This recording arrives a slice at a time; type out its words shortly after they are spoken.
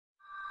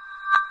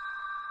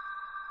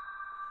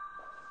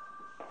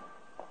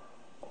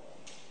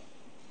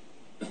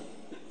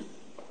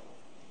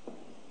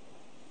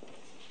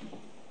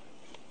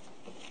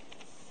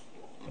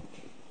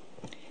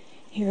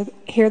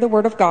Hear the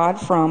word of God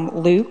from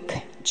Luke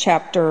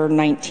chapter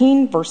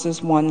 19,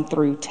 verses 1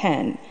 through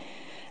 10.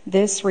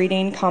 This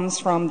reading comes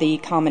from the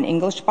Common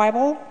English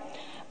Bible,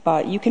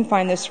 but you can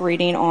find this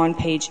reading on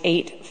page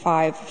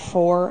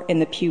 854 in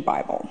the Pew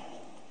Bible.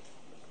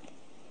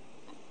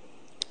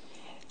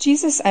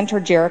 Jesus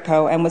entered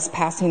Jericho and was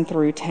passing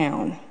through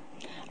town.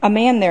 A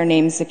man there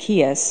named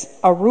Zacchaeus,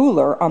 a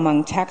ruler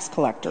among tax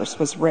collectors,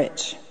 was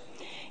rich.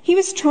 He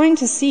was trying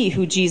to see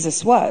who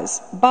Jesus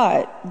was,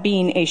 but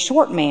being a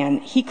short man,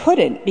 he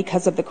couldn't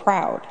because of the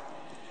crowd.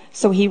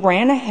 So he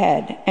ran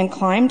ahead and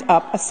climbed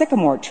up a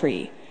sycamore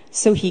tree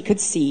so he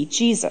could see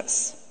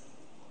Jesus,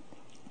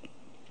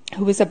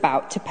 who was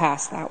about to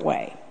pass that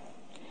way.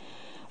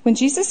 When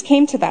Jesus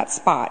came to that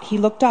spot, he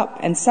looked up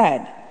and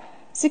said,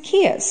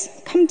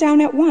 "Zacchaeus, come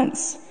down at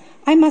once.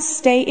 I must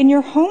stay in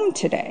your home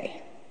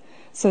today."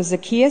 So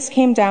Zacchaeus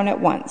came down at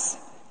once,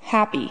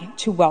 happy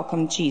to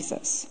welcome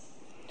Jesus.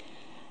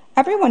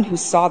 Everyone who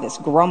saw this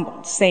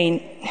grumbled, saying,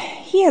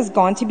 "He has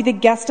gone to be the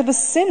guest of a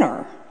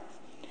sinner."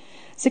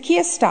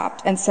 Zacchaeus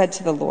stopped and said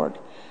to the Lord,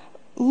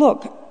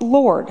 "Look,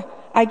 Lord,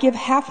 I give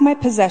half my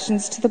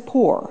possessions to the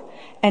poor,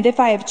 and if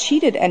I have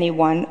cheated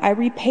anyone, I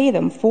repay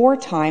them 4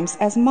 times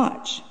as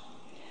much."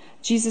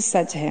 Jesus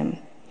said to him,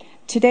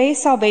 "Today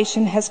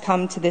salvation has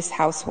come to this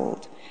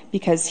household,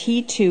 because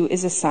he too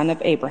is a son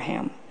of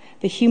Abraham.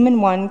 The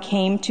human one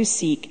came to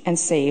seek and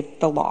save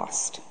the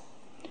lost."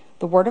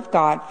 The word of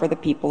God for the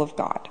people of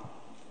God.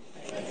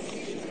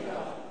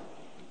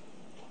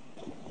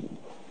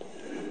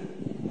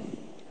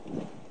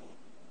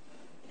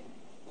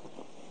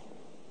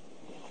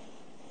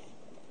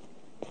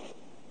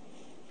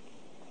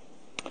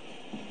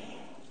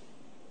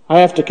 I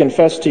have to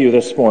confess to you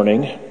this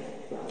morning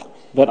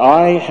that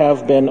I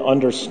have been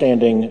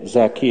understanding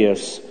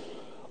Zacchaeus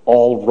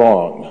all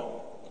wrong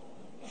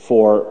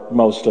for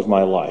most of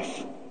my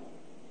life.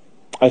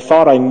 I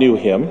thought I knew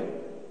him.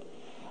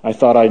 I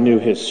thought I knew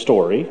his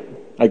story.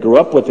 I grew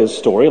up with his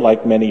story,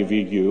 like many of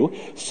you,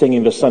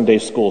 singing the Sunday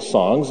school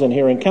songs and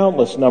hearing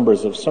countless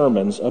numbers of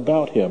sermons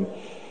about him.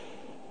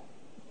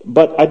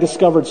 But I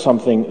discovered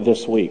something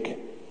this week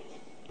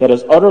that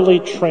has utterly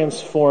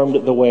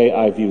transformed the way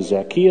I view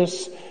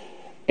Zacchaeus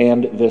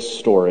and this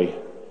story.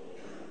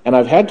 And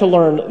I've had to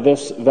learn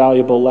this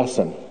valuable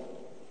lesson,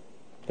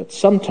 that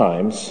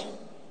sometimes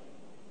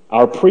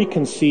our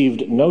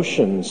preconceived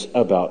notions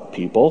about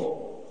people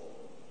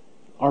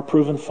are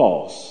proven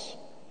false.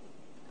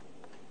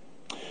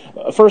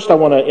 First, I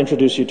want to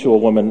introduce you to a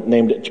woman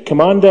named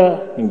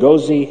Chimamanda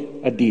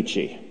Ngozi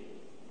Adichie.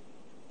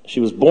 She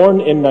was born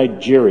in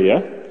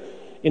Nigeria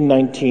in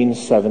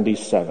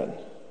 1977.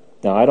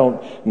 Now, I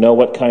don't know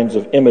what kinds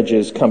of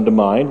images come to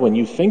mind when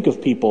you think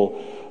of people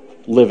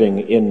living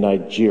in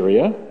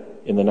Nigeria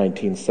in the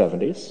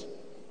 1970s.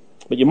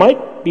 But you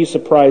might be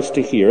surprised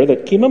to hear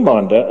that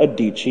Chimamanda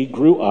Adichie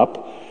grew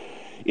up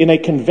in a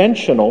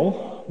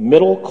conventional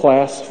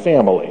middle-class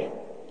family,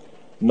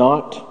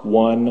 not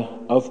one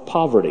of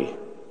poverty.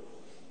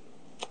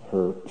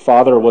 Her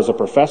father was a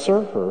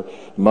professor, her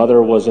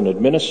mother was an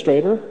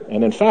administrator,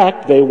 and in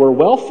fact, they were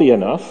wealthy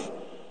enough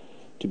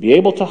to be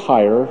able to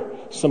hire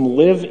some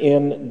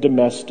live-in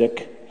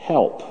domestic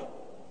help,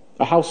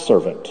 a house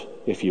servant,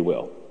 if you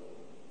will.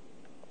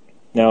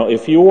 Now,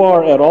 if you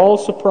are at all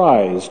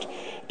surprised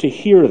to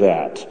hear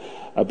that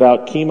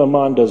about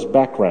Chimamanda's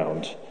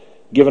background,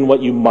 given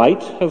what you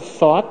might have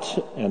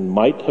thought and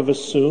might have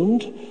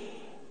assumed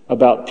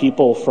about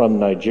people from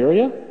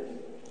Nigeria,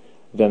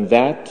 then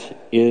that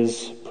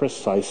is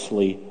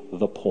precisely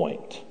the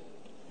point.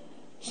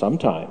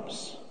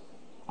 Sometimes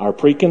our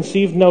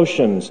preconceived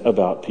notions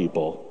about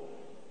people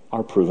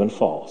are proven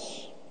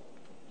false.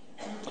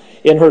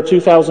 In her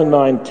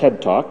 2009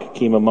 TED Talk,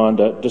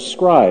 Chimamanda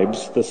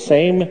describes the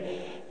same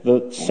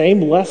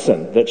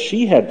lesson that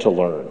she had to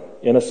learn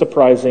in a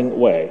surprising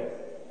way.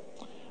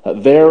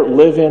 Their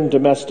live-in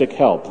domestic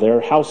help,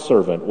 their house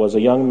servant, was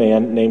a young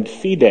man named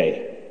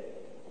Fide.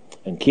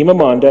 And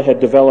Chimamanda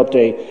had developed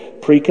a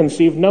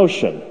preconceived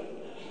notion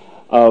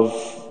of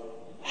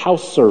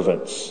house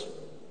servants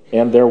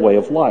and their way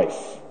of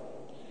life.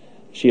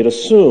 She had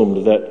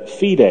assumed that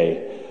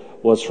Fide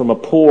was from a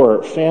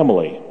poor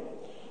family,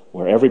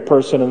 where every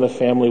person in the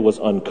family was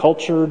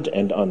uncultured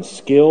and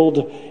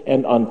unskilled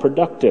and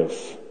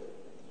unproductive.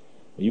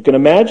 You can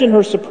imagine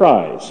her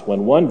surprise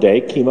when one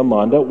day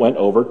Chimamanda went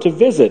over to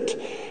visit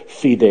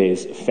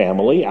Fide's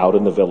family out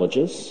in the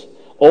villages,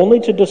 only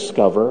to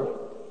discover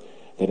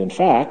that, in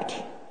fact,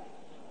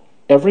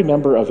 every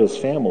member of his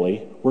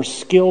family were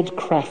skilled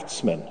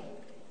craftsmen,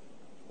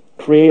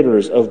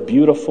 creators of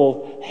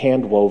beautiful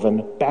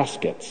hand-woven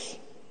baskets.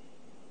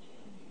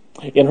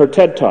 In her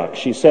TED Talk,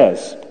 she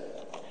says,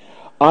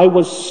 "I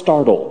was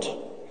startled.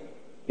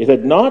 It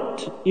had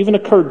not even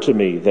occurred to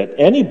me that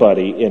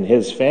anybody in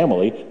his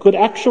family could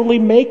actually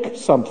make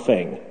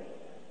something.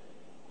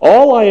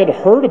 All I had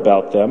heard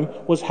about them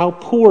was how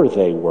poor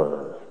they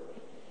were.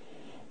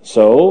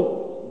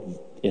 So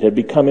It had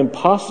become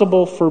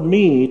impossible for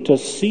me to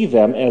see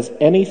them as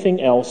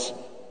anything else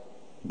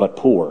but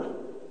poor.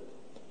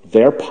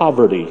 Their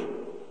poverty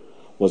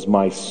was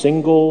my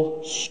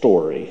single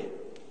story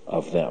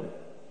of them.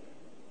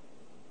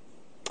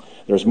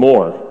 There's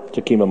more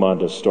to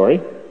Kimamanda's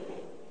story.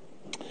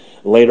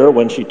 Later,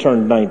 when she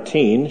turned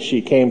 19,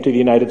 she came to the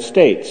United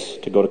States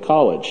to go to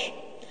college.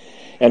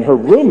 And her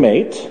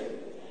roommate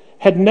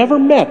had never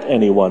met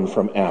anyone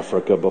from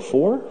Africa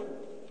before.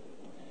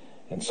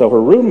 And so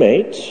her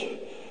roommate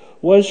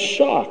was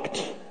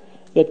shocked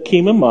that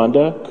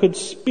Kimamanda could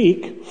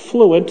speak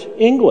fluent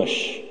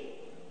English.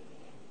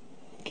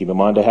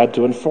 Kimamanda had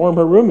to inform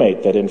her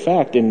roommate that, in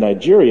fact, in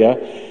Nigeria,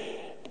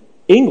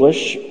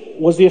 English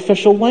was the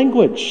official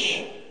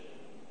language.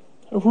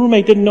 Her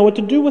roommate didn't know what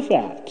to do with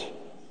that.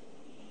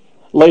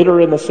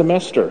 Later in the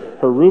semester,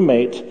 her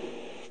roommate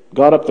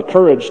got up the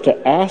courage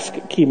to ask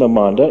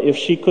Kimamanda if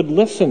she could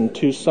listen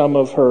to some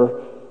of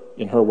her,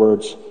 in her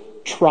words,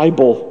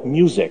 tribal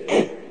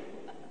music,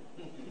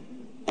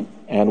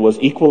 and was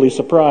equally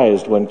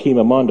surprised when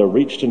Kimamanda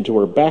reached into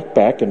her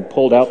backpack and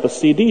pulled out the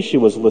CD she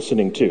was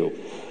listening to,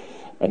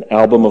 an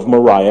album of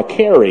Mariah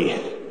Carey.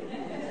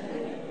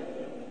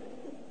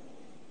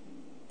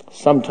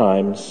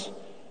 Sometimes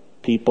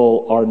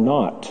people are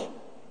not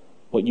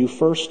what you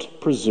first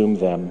presume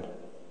them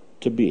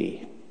to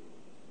be.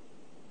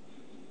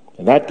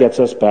 And that gets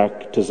us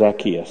back to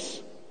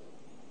Zacchaeus.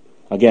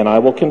 Again, I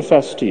will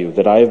confess to you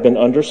that I have been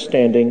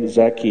understanding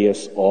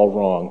Zacchaeus all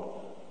wrong.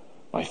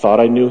 I thought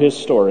I knew his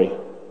story.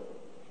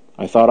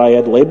 I thought I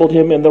had labeled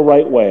him in the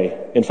right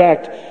way. In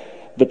fact,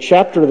 the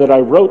chapter that I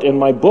wrote in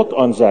my book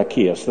on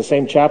Zacchaeus, the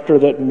same chapter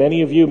that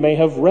many of you may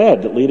have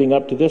read leading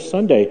up to this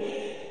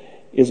Sunday,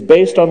 is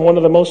based on one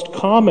of the most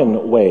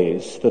common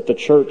ways that the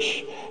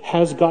church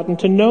has gotten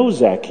to know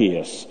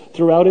Zacchaeus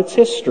throughout its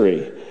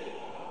history.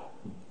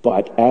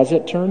 But as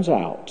it turns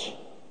out,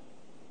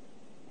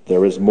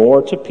 there is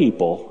more to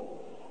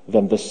people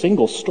than the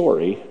single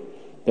story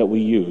that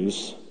we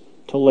use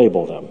to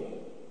label them.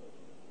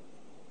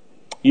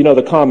 You know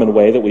the common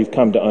way that we've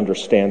come to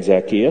understand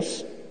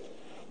Zacchaeus.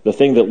 The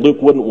thing that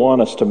Luke wouldn't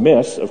want us to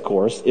miss, of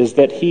course, is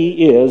that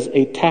he is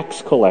a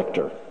tax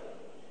collector.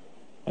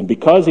 And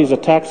because he's a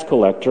tax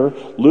collector,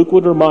 Luke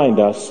would remind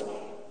us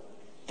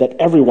that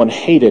everyone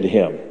hated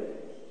him,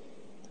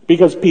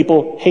 because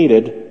people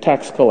hated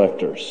tax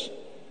collectors.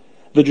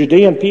 The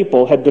Judean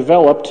people had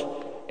developed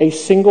a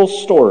single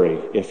story,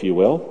 if you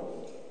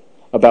will,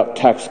 about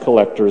tax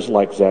collectors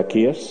like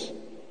Zacchaeus,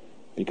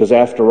 because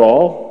after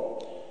all,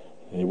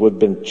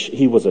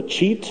 he was a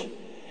cheat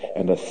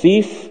and a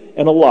thief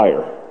and a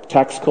liar.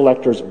 Tax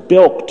collectors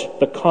bilked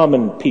the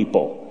common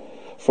people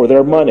for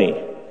their money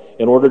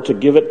in order to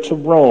give it to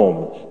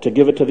Rome, to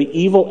give it to the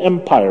evil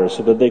empire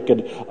so that they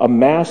could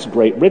amass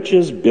great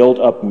riches, build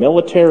up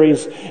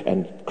militaries,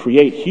 and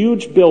create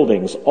huge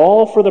buildings,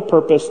 all for the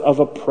purpose of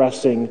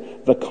oppressing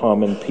the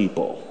common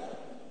people.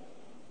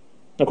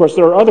 Of course,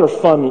 there are other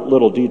fun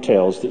little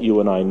details that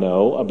you and I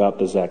know about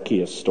the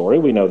Zacchaeus story.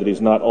 We know that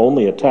he's not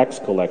only a tax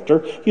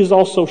collector, he's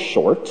also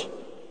short.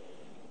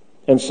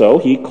 And so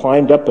he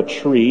climbed up a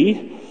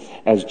tree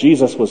as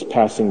Jesus was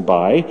passing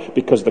by.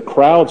 Because the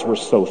crowds were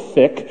so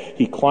thick,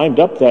 he climbed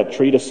up that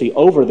tree to see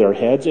over their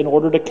heads in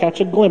order to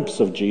catch a glimpse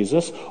of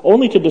Jesus,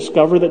 only to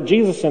discover that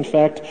Jesus, in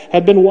fact,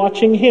 had been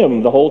watching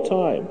him the whole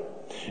time.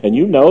 And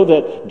you know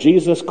that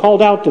Jesus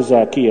called out to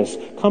Zacchaeus,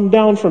 "Come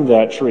down from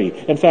that tree.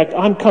 In fact,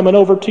 I'm coming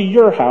over to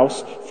your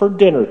house for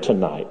dinner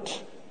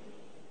tonight."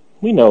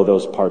 We know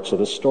those parts of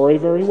the story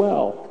very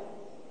well.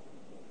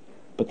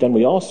 But then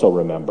we also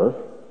remember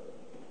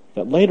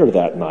that later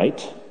that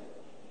night,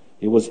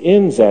 it was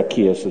in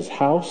Zacchaeus'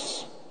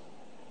 house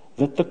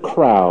that the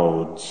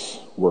crowds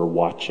were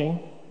watching.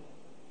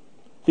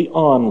 The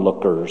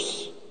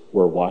onlookers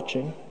were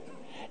watching.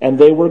 And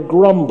they were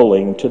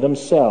grumbling to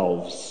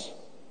themselves.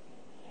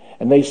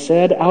 And they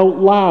said out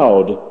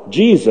loud,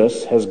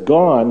 "Jesus has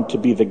gone to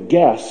be the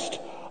guest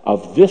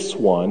of this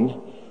one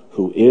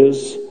who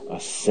is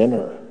a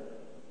sinner."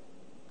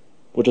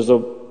 Which is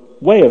a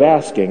way of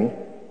asking,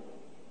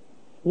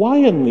 why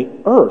in the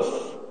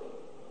earth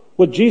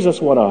would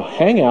Jesus want to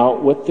hang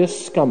out with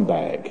this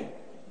scumbag?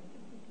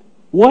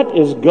 What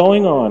is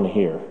going on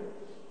here?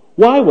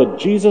 Why would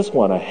Jesus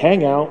want to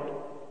hang out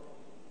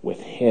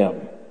with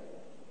him?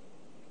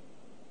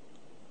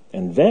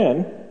 And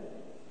then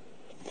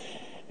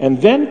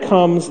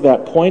comes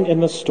that point in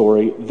the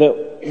story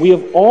that we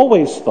have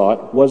always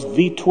thought was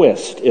the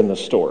twist in the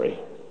story.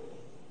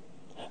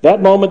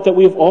 That moment that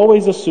we have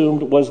always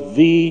assumed was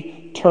the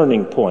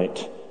turning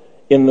point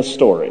in the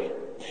story.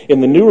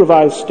 In the New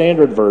Revised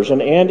Standard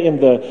Version and in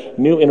the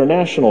New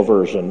International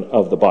Version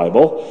of the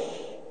Bible,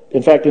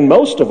 in fact, in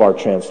most of our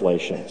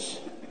translations,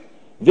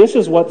 this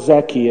is what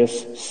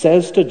Zacchaeus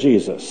says to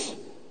Jesus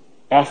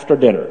after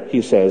dinner.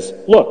 He says,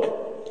 "Look,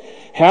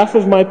 half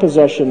of my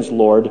possessions,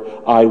 Lord,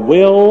 I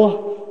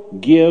will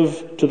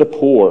give to the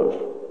poor.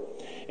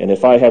 And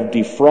if I have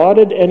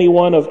defrauded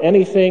anyone of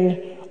anything,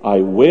 I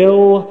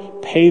will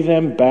pay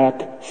them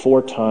back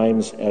 4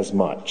 times as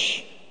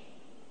much."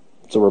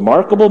 It's a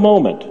remarkable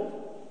moment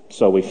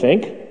So we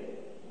think,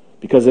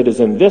 because it is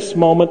in this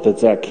moment that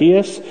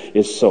Zacchaeus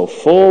is so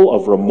full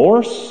of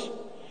remorse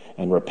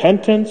and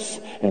repentance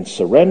and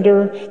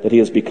surrender that he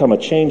has become a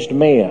changed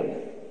man.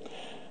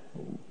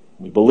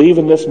 We believe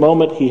in this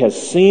moment he has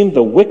seen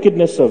the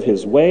wickedness of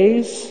his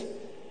ways,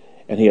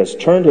 and he has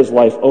turned his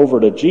life over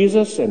to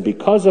Jesus, and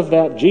because of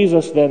that,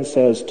 Jesus then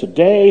says,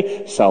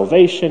 "Today,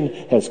 salvation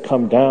has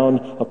come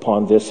down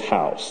upon this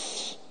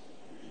house."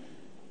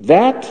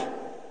 That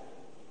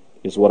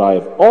is what I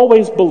have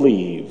always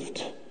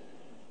believed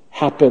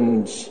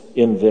happens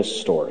in this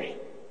story.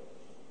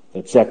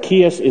 That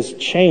Zacchaeus is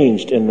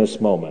changed in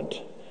this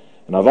moment.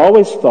 And I've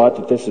always thought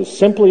that this is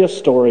simply a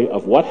story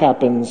of what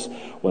happens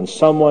when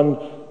someone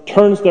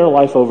turns their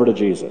life over to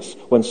Jesus,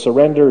 when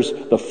surrenders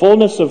the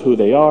fullness of who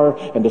they are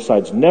and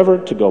decides never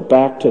to go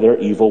back to their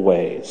evil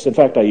ways. In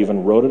fact, I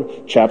even wrote a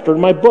chapter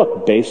in my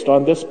book based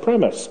on this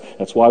premise.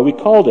 That's why we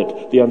called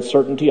it The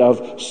Uncertainty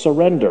of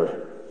Surrender.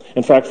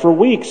 In fact, for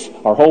weeks,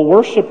 our whole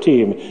worship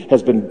team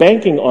has been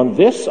banking on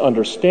this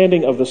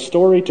understanding of the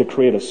story to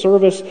create a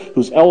service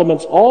whose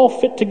elements all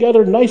fit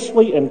together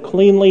nicely and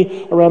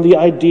cleanly around the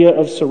idea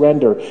of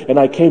surrender. And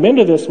I came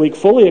into this week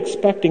fully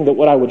expecting that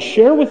what I would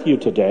share with you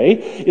today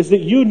is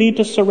that you need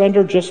to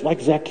surrender just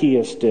like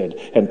Zacchaeus did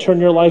and turn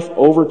your life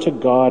over to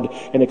God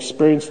and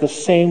experience the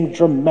same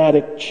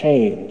dramatic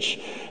change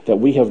that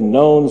we have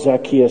known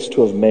Zacchaeus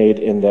to have made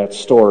in that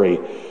story.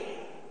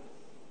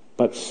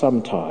 But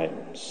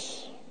sometimes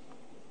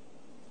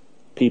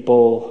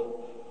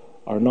people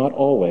are not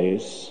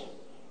always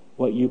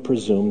what you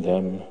presume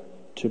them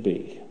to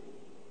be.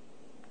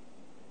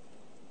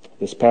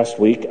 This past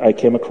week, I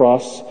came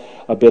across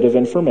a bit of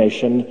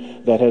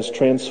information that has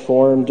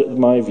transformed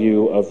my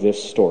view of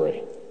this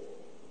story.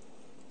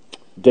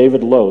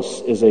 David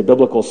Lose is a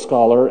biblical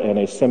scholar and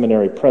a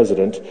seminary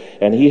president,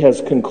 and he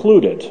has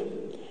concluded,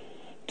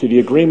 to the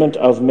agreement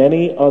of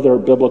many other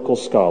biblical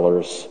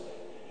scholars,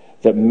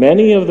 that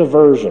many of the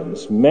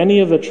versions,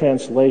 many of the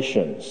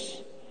translations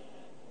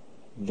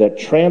that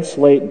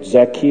translate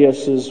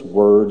Zacchaeus'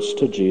 words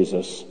to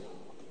Jesus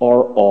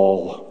are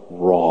all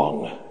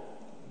wrong.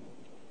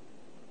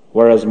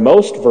 Whereas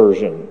most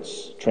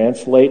versions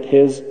translate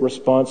his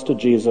response to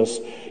Jesus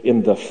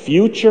in the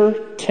future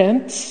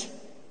tense,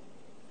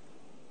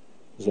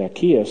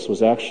 Zacchaeus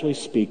was actually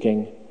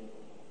speaking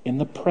in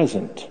the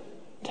present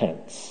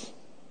tense.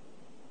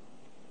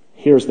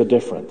 Here's the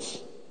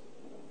difference.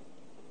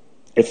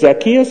 If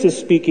Zacchaeus is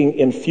speaking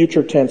in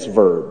future tense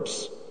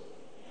verbs,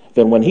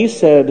 then when he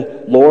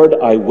said, "Lord,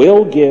 I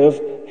will give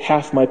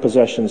half my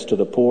possessions to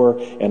the poor,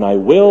 and I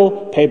will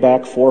pay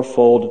back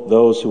fourfold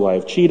those who I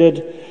have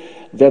cheated,"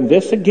 then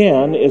this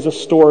again is a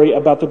story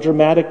about the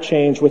dramatic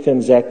change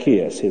within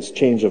Zacchaeus, his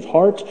change of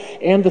heart,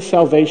 and the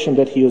salvation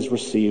that he has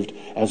received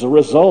as a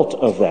result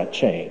of that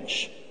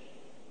change.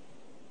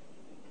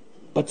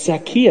 But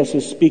Zacchaeus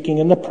is speaking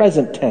in the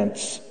present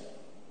tense.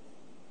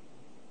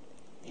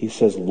 He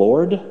says,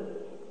 "Lord,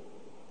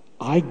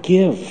 I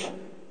give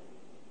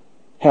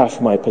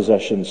half my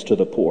possessions to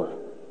the poor.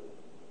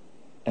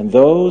 And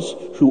those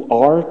who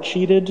are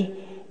cheated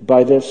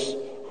by this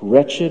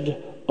wretched,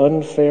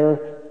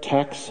 unfair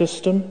tax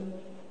system,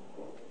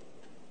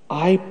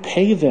 I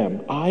pay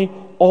them. I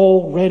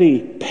already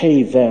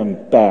pay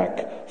them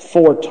back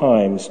 4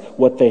 times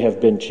what they have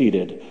been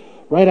cheated,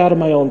 right out of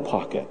my own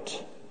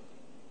pocket."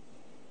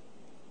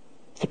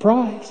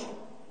 Surprise!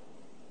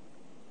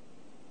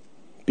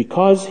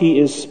 Because he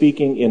is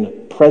speaking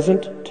in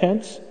present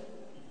tense,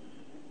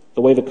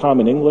 the way the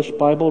Common English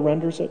Bible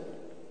renders it,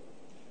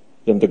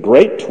 then the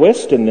great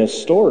twist in this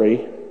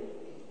story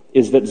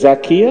is that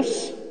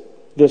Zacchaeus,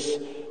 this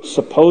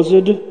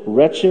supposed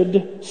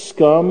wretched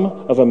scum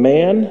of a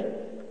man,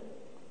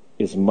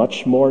 is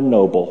much more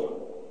noble.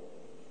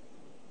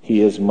 He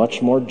is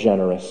much more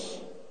generous.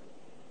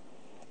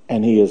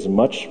 And he is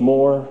much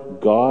more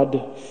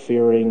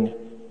God-fearing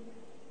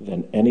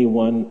than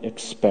anyone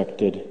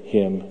expected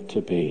him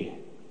to be,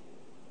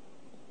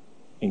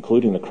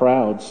 including the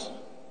crowds,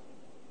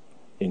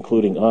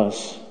 including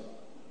us,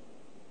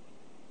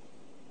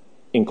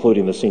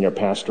 including the senior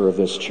pastor of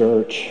this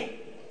church.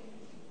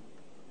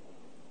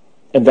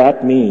 And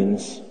that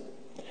means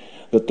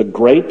that the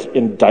great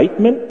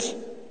indictment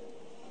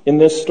in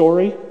this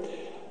story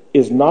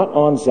is not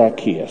on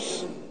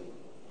Zacchaeus.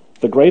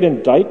 The great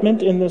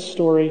indictment in this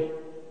story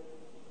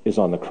is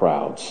on the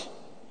crowds.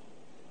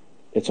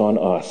 It's on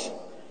us.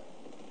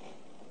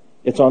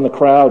 It's on the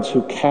crowds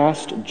who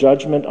cast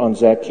judgment on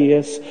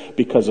Zacchaeus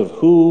because of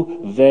who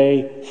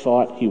they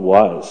thought he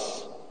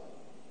was.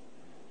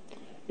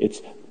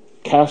 It's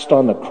cast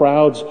on the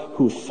crowds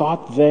who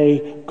thought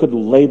they could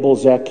label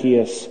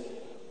Zacchaeus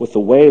with the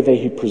way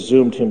they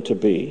presumed him to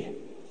be.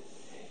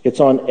 It's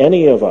on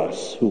any of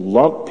us who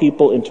lump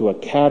people into a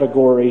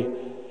category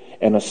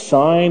and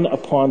assign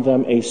upon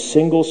them a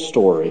single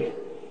story,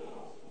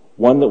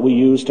 one that we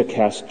use to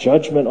cast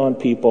judgment on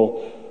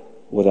people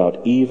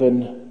without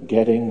even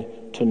getting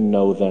to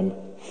know them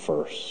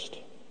first.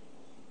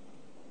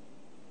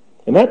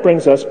 And that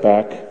brings us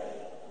back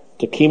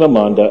to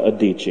Chimamanda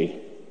Adichie.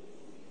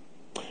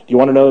 Do You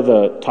want to know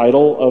the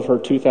title of her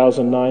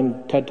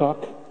 2009 TED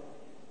Talk?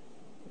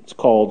 It's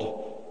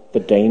called The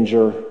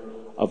Danger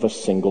of a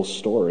Single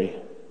Story.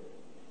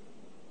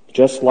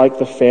 Just like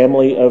the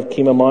family of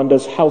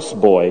Chimamanda's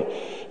houseboy,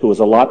 who was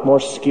a lot more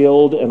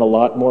skilled and a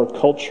lot more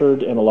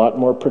cultured and a lot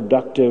more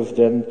productive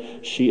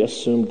than she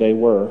assumed they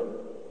were.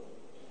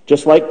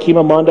 Just like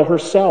Chimamanda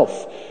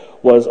herself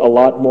was a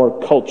lot more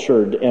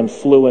cultured and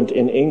fluent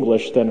in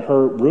English than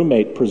her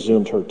roommate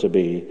presumed her to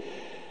be.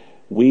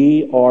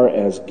 We are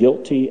as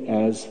guilty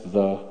as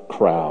the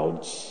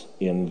crowds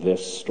in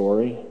this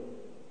story,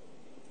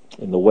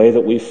 in the way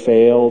that we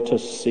fail to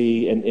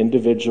see an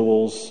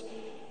individual's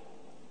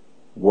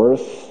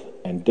worth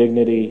and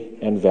dignity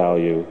and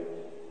value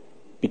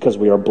because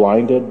we are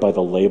blinded by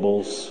the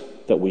labels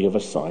that we have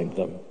assigned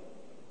them.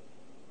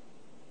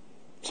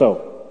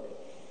 So,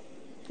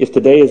 if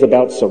today is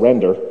about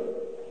surrender,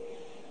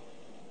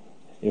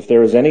 if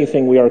there is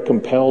anything we are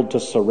compelled to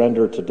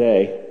surrender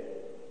today,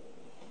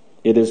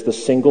 it is the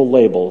single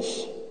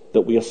labels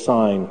that we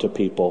assign to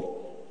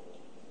people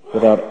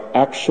without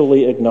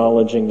actually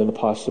acknowledging the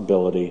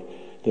possibility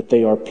that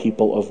they are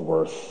people of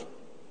worth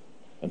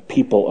and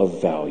people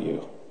of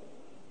value,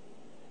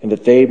 and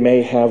that they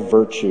may have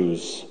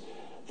virtues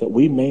that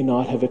we may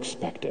not have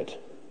expected.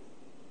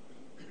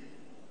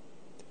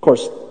 Of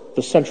course,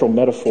 the central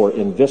metaphor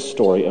in this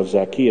story of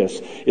Zacchaeus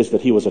is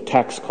that he was a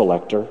tax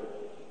collector.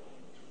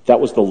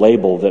 That was the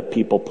label that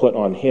people put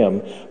on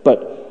him.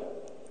 But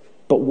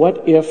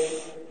what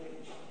if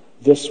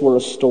this were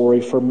a story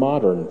for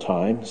modern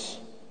times?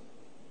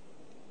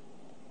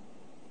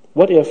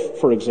 What if,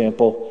 for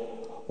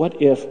example,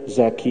 what if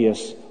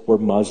Zacchaeus were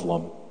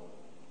Muslim?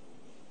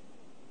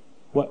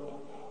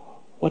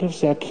 What if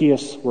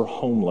Zacchaeus were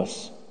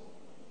homeless?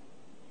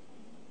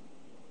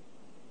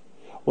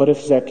 What if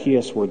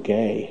Zacchaeus were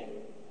gay?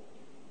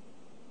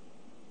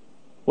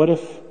 What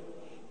if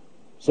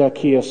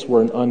Zacchaeus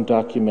were an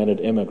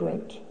undocumented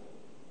immigrant?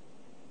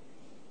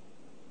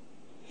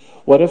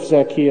 What if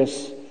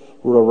Zacchaeus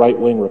were a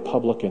right-wing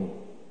Republican?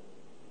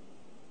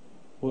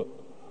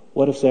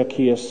 What if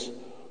Zacchaeus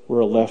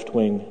were a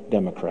left-wing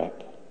Democrat?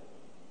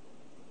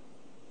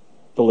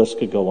 The list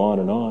could go on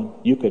and on.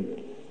 You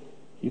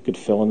could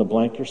fill in the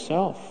blank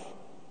yourself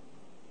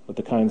with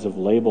the kinds of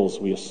labels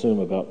we assume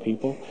about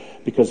people,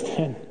 because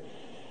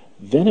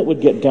then it would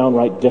get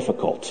downright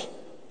difficult.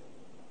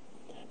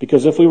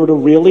 Because if we were to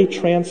really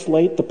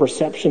translate the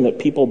perception that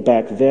people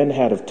back then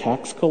had of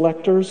tax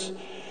collectors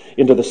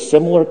into the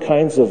similar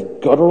kinds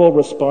of guttural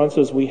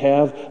responses we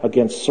have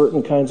against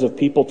certain kinds of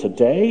people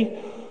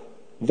today,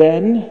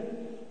 then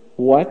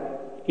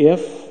what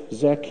if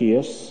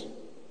Zacchaeus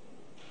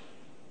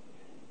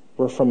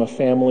were from a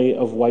family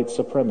of white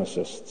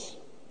supremacists?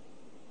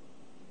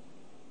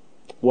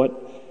 What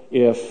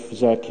if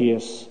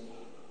Zacchaeus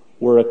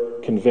were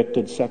a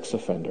convicted sex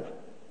offender?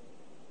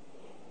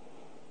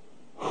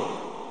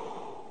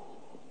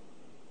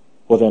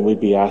 Well, then we'd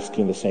be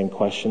asking the same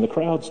question the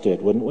crowds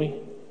did, wouldn't we?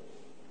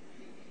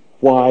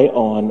 Why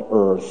on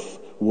earth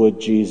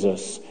would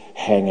Jesus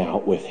hang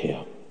out with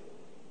him?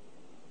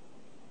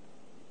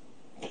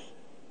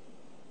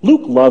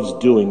 Luke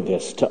loves doing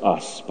this to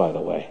us, by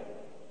the way.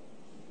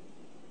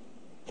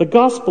 The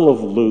Gospel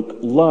of Luke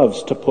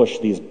loves to push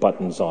these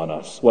buttons on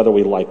us, whether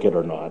we like it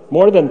or not.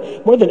 More than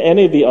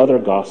any of the other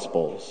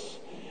Gospels.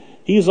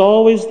 He's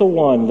always the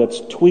one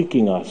that's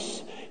tweaking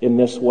us in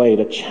this way,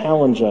 to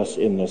challenge us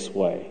in this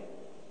way.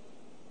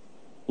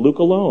 Luke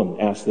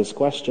alone asks this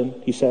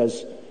question. He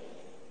says,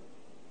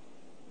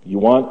 you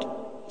want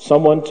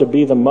someone to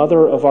be the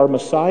mother of our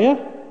Messiah?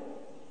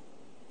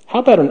 How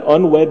about an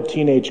unwed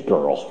teenage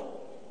girl?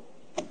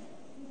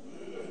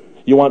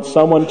 You want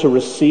someone to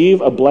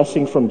receive a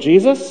blessing from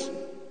Jesus?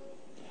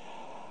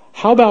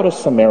 How about a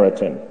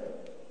Samaritan,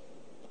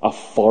 a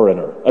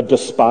foreigner, a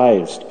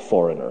despised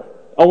foreigner?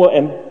 Oh,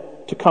 and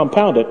to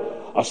compound it,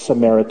 a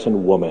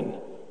Samaritan woman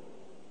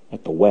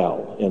at the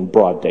well in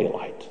broad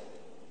daylight.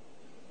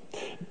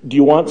 Do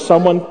you want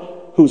someone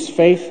whose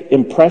faith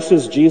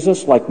impresses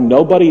Jesus like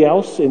nobody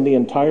else in the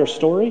entire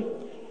story?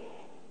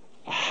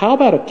 How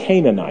about a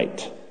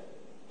Canaanite?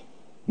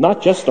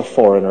 Not just a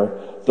foreigner,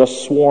 the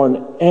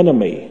sworn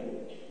enemy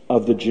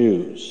of the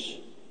Jews.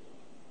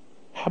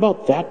 How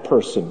about that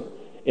person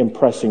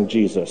impressing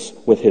Jesus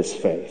with his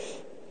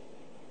faith?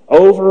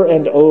 Over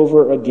and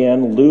over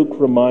again, Luke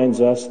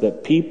reminds us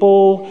that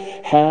people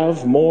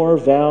have more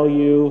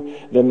value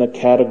than the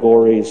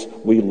categories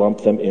we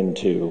lump them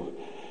into.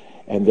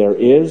 And there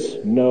is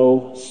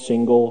no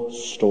single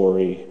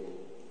story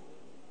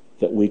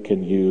that we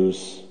can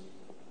use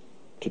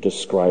to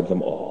describe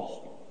them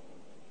all.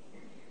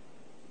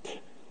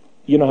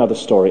 You know how the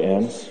story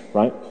ends,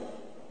 right?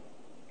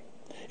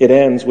 It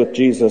ends with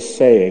Jesus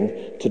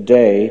saying,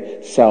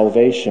 today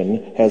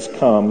salvation has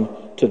come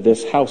to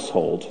this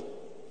household.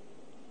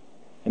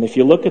 And if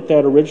you look at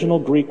that original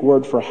Greek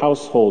word for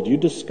household, you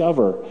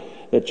discover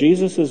that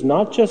Jesus is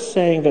not just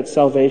saying that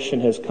salvation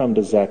has come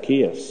to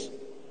Zacchaeus.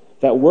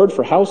 That word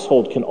for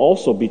household can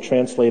also be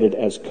translated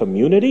as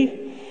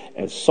community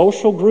as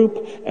social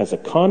group, as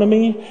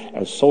economy,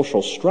 as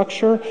social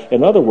structure.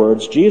 In other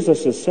words,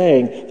 Jesus is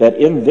saying that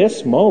in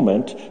this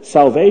moment,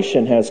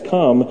 salvation has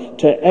come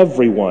to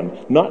everyone,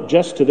 not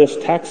just to this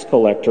tax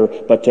collector,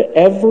 but to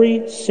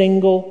every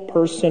single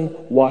person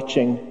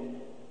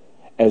watching,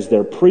 as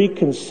their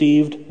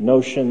preconceived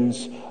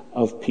notions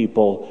of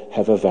people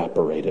have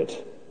evaporated.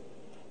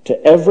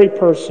 To every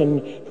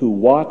person who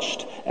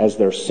watched as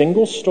their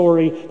single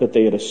story that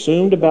they had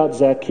assumed about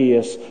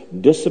Zacchaeus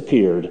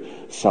disappeared,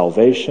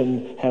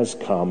 salvation has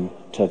come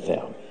to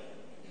them.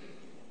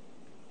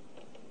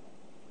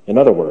 In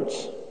other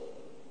words,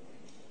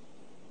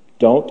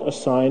 don't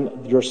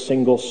assign your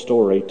single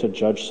story to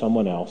judge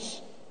someone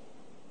else,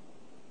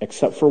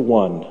 except for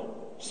one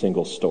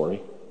single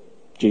story.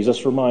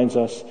 Jesus reminds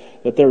us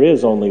that there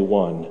is only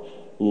one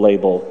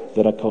label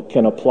that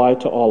can apply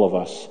to all of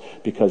us,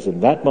 because in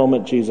that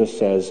moment Jesus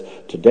says,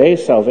 today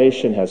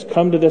salvation has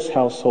come to this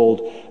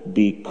household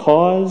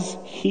because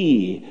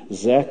he,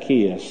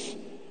 Zacchaeus,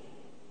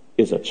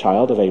 is a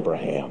child of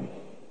Abraham,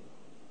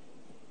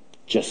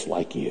 just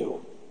like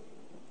you.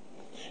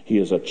 He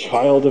is a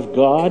child of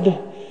God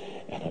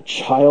and a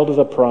child of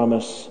the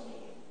promise,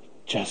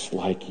 just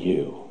like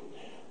you.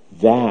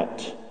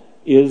 That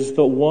is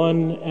the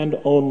one and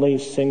only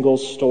single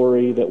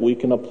story that we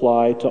can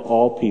apply to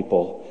all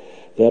people,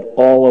 that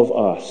all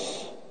of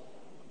us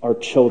are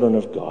children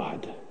of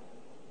God,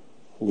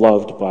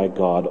 loved by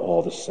God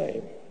all the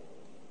same.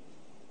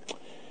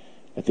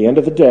 At the end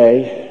of the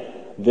day,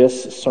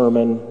 this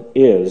sermon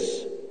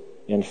is,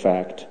 in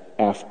fact,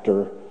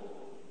 after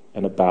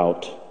and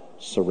about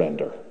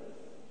surrender.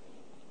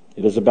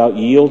 It is about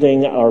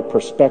yielding our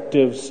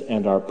perspectives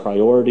and our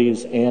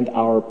priorities and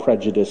our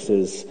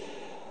prejudices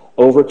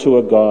over to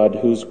a God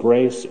whose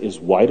grace is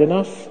wide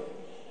enough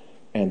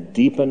and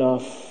deep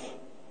enough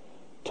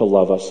to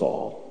love us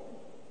all,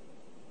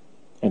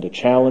 and to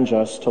challenge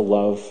us to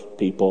love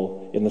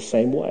people in the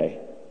same way,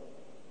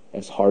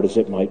 as hard as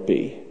it might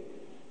be.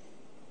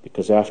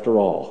 Because after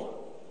all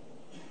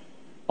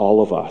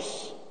of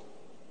us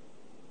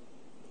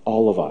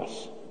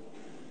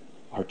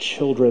are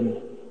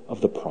children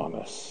of the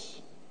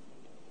promise.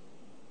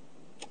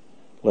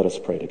 Let us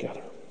pray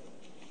together.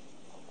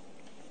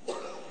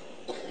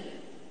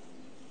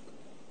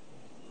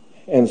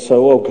 And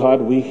so, O God,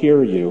 we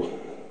hear you,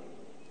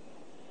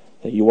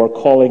 that you are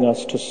calling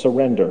us to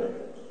surrender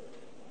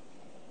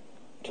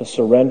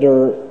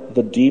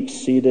the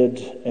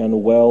deep-seated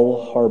and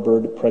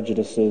well-harbored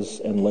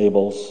prejudices and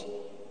labels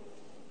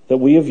that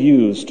we have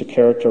used to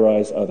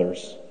characterize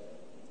others,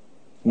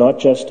 not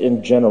just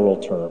in general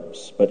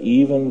terms, but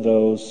even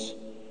those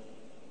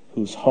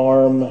whose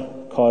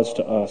harm caused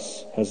to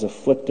us has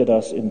afflicted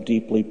us in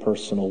deeply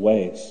personal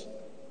ways.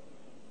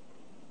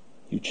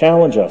 You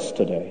challenge us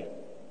today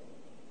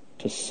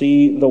to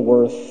see the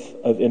worth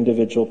of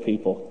individual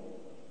people,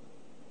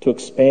 to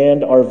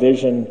expand our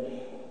vision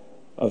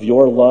of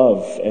your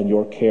love and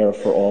your care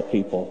for all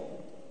people.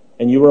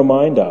 And you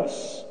remind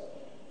us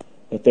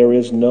that there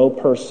is no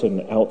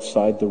person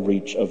outside the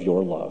reach of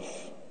your love.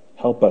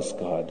 Help us,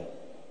 God,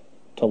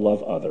 to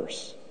love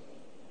others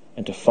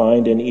and to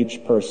find in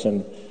each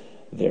person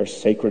their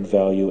sacred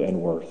value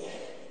and worth.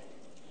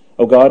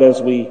 Oh God,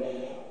 as we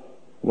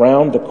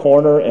round the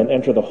corner and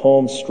enter the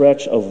home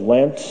stretch of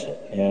Lent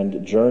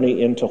and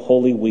journey into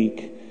Holy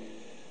Week,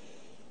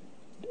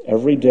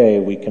 every day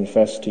we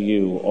confess to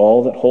you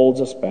all that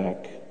holds us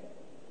back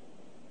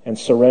and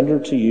surrender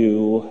to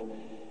you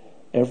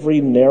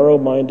every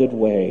narrow-minded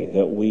way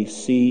that we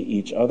see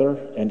each other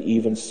and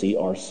even see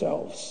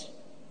ourselves.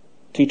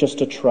 Teach us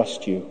to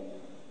trust you.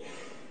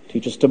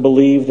 Teach us to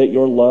believe that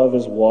your love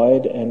is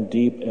wide and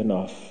deep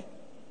enough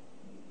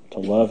to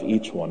love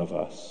each one of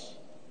us,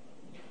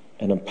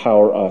 and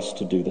empower us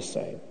to do the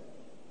same.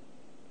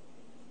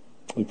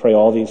 We pray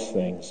all these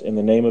things in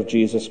the name of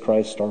Jesus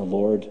Christ our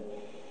Lord,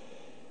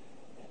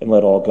 and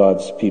let all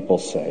God's people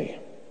say,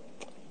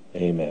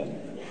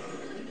 Amen.